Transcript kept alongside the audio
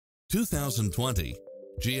2020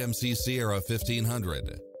 GMC Sierra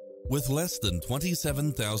 1500. With less than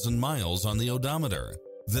 27,000 miles on the odometer,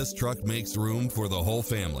 this truck makes room for the whole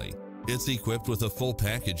family. It's equipped with a full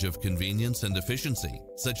package of convenience and efficiency,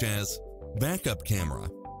 such as backup camera,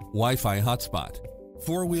 Wi-Fi hotspot,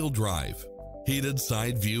 four-wheel drive, heated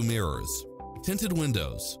side view mirrors, tinted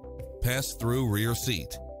windows, pass-through rear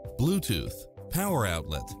seat, Bluetooth, power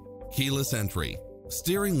outlet, keyless entry,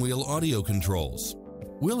 steering wheel audio controls.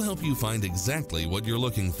 We'll help you find exactly what you're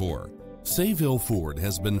looking for. Sayville Ford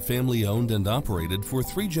has been family-owned and operated for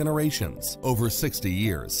 3 generations, over 60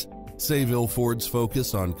 years. Sayville Ford's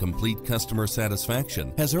focus on complete customer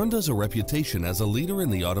satisfaction has earned us a reputation as a leader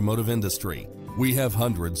in the automotive industry. We have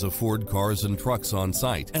hundreds of Ford cars and trucks on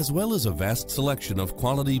site, as well as a vast selection of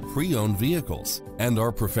quality pre-owned vehicles. And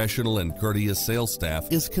our professional and courteous sales staff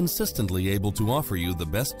is consistently able to offer you the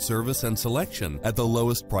best service and selection at the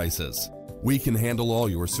lowest prices. We can handle all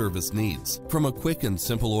your service needs, from a quick and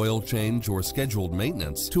simple oil change or scheduled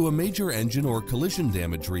maintenance to a major engine or collision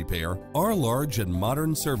damage repair. Our large and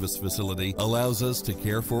modern service facility allows us to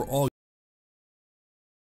care for all